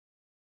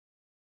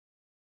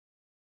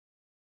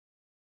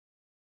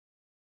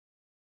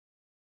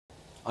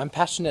I'm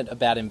passionate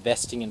about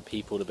investing in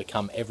people to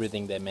become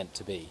everything they're meant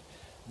to be.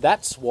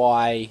 That's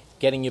why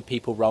getting your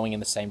people rowing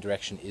in the same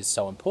direction is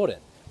so important.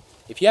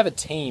 If you have a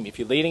team, if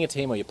you're leading a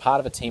team or you're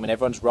part of a team and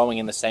everyone's rowing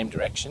in the same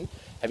direction,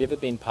 have you ever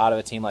been part of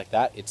a team like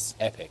that? It's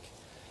epic.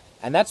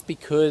 And that's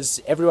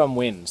because everyone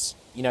wins.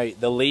 You know,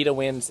 the leader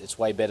wins, it's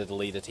way better to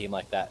lead a team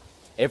like that.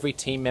 Every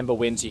team member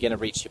wins, you're going to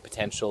reach your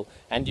potential.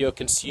 And your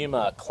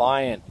consumer,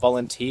 client,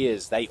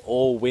 volunteers, they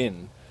all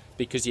win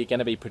because you're going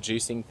to be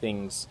producing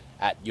things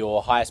at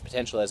your highest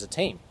potential as a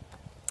team.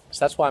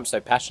 So that's why I'm so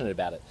passionate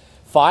about it.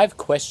 5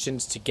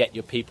 questions to get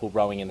your people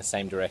rowing in the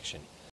same direction.